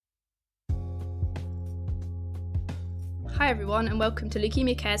Hi everyone, and welcome to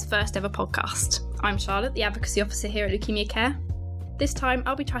Leukemia Care's first ever podcast. I'm Charlotte, the Advocacy Officer here at Leukemia Care. This time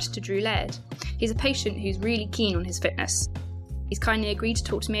I'll be chatting to Drew Laird. He's a patient who's really keen on his fitness. He's kindly agreed to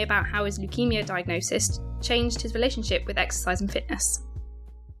talk to me about how his leukemia diagnosis changed his relationship with exercise and fitness.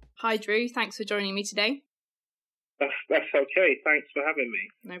 Hi Drew, thanks for joining me today. That's okay, thanks for having me.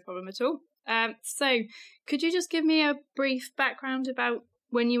 No problem at all. So, could you just give me a brief background about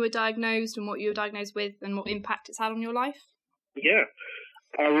when you were diagnosed and what you were diagnosed with and what impact it's had on your life? Yeah,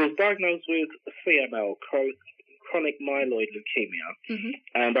 I was diagnosed with CML, chronic myeloid leukemia,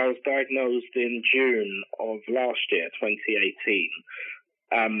 and I was diagnosed in June of last year, 2018.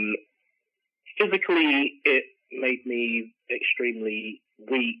 Physically, it made me extremely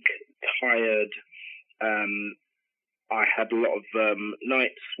weak, tired. I had a lot of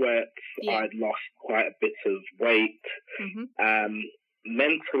night sweats. Yeah. I'd lost quite a bit of weight.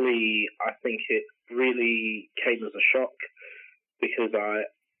 Mentally, I think it really came as a shock because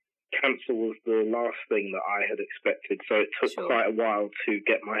cancer was the last thing that I had expected. So it took quite a while to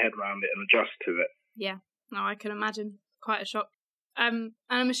get my head around it and adjust to it. Yeah, no, I can imagine. Quite a shock. And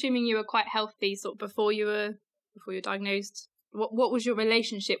I'm assuming you were quite healthy sort of before you were diagnosed. What was your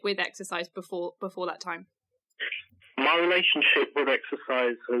relationship with exercise before that time? My relationship with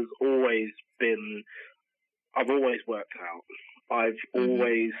exercise has always been, I've always worked out. I've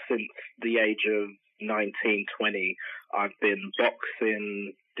always, since the age of 19, 20, I've been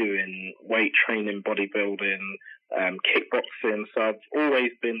boxing, doing weight training, bodybuilding, kickboxing. So I've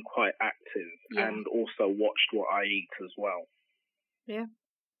always been quite active and also watched what I eat as well. Yeah.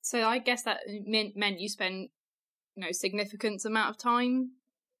 So I guess that meant you spent, significant amount of time,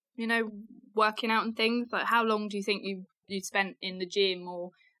 working out and things. Like, how long do you think you'd spent in the gym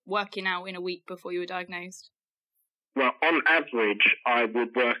or working out in a week before you were diagnosed? Well, on average, I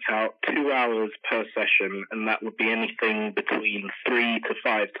would work out 2 hours per session, and that would be anything between 3 to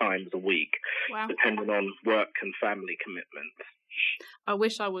 5 times a week, depending on work and family commitments. I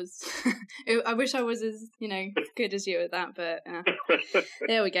wish I was as, good as you at that, but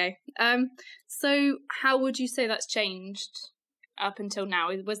there we go. So how would you say that's changed up until now?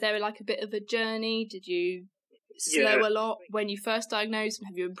 Was there like a bit of a journey? Did you slow a lot when you first diagnosed, and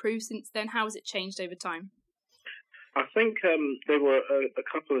have you improved since then? How has it changed over time? I think there were a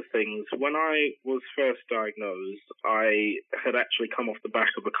couple of things. When I was first diagnosed, I had actually come off the back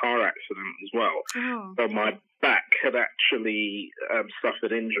of a car accident as well. So my back had actually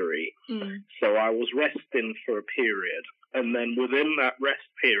suffered injury. So I was resting for a period. And then within that rest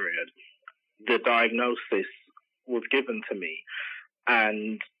period, the diagnosis was given to me.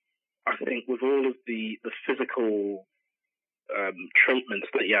 And I think with all of the physical treatments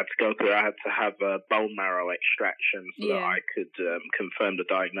that you had to go through, I had to have a bone marrow extraction so that I could confirm the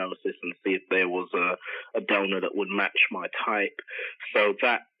diagnosis and see if there was a donor that would match my type. So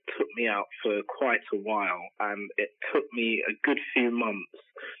that took me out for quite a while, and it took me a good few months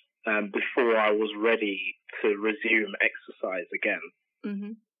before I was ready to resume exercise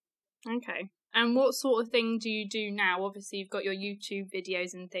again. Okay. And what sort of thing do you do now? Obviously, you've got your YouTube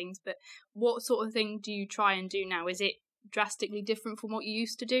videos and things, but what sort of thing do you try and do now? Is it drastically different from what you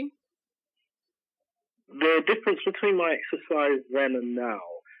used to do? The difference between my exercise then and now,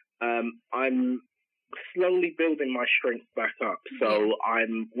 I'm slowly building my strength back up. So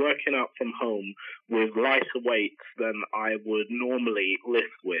I'm working out from home with lighter weights than I would normally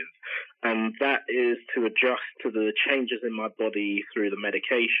lift with. And that is to adjust to the changes in my body through the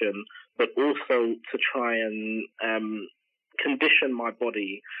medication, but also to try and condition my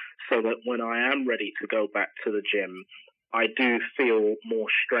body so that when I am ready to go back to the gym, I do feel more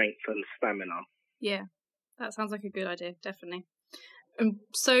strength and stamina. Yeah, that sounds like a good idea, definitely.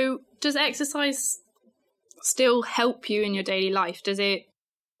 So does exercise still help you in your daily life? Does it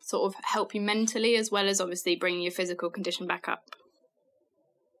sort of help you mentally as well as obviously bringing your physical condition back up?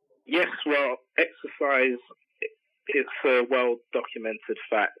 Yes, well, exercise, it's a well-documented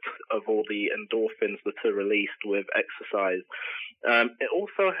fact of all the endorphins that are released with exercise. It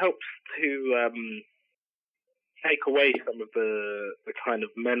also helps to take away some of the kind of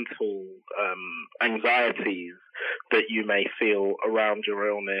mental anxieties that you may feel around your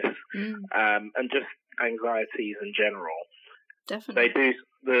illness, and just anxieties in general. Definitely. They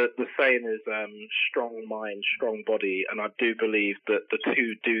do. The saying is strong mind, strong body, and I do believe that the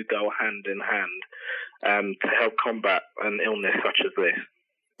two do go hand in hand to help combat an illness such as this.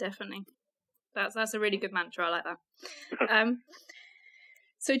 Definitely. That's a really good mantra. I like that.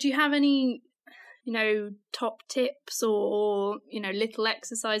 So do you have any top tips or little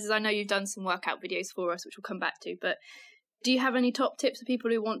exercises? I know you've done some workout videos for us, which we'll come back to, but do you have any top tips for people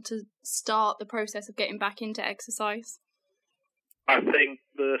who want to start the process of getting back into exercise? I think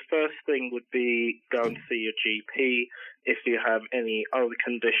the first thing would be go and see your GP. If you have any other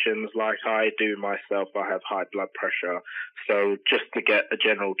conditions like I do myself, I have high blood pressure. So just to get a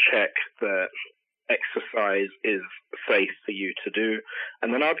general check that exercise is safe for you to do.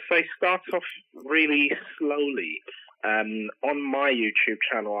 And then I'd say start off really slowly. On my YouTube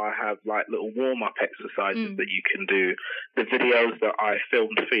channel, I have like little warm-up exercises that you can do. The videos that I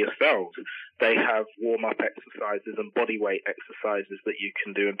filmed for yourselves, they have warm-up exercises and body weight exercises that you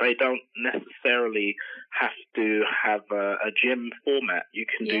can do, and they don't necessarily have to have a gym format. You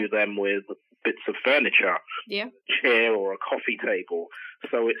can do them with bits of furniture, chair or a coffee table.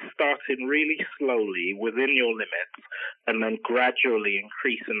 So it's starting really slowly within your limits and then gradually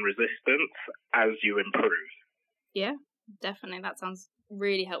increasing resistance as you improve. Yeah, definitely. That sounds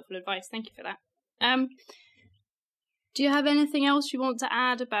really helpful advice. Thank you for that. Do you have anything else you want to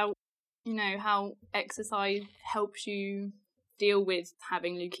add about, how exercise helps you deal with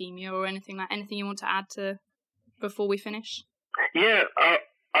having leukemia or anything you want to add to before we finish? Yeah,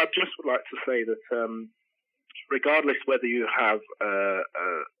 I just would like to say that regardless whether you have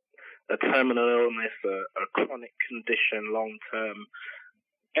a terminal illness, a chronic condition, long-term,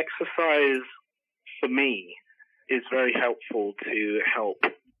 exercise for me is very helpful to help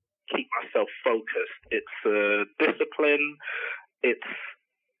keep myself focused. It's a discipline. It's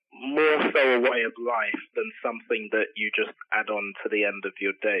more so a way of life than something that you just add on to the end of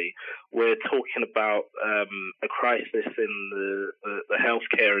your day. We're talking about a crisis in the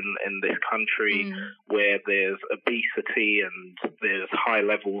healthcare in this country where there's obesity and there's high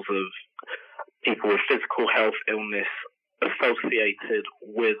levels of people with physical health illness associated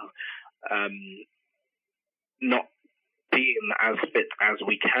with not being as fit as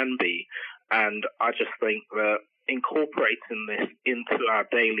we can be. And I just think that incorporating this into our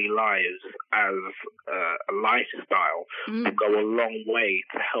daily lives as a lifestyle will go a long way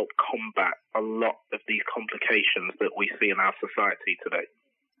to help combat a lot of these complications that we see in our society today.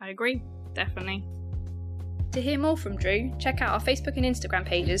 I agree, definitely. To hear more from Drew, check out our Facebook and Instagram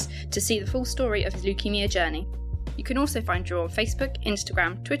pages to see the full story of his leukemia journey. You can also find Drew on Facebook,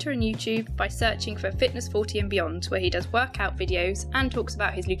 Instagram, Twitter and YouTube by searching for Fitness 40 and Beyond, where he does workout videos and talks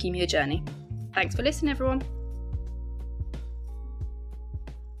about his leukemia journey. Thanks for listening, everyone.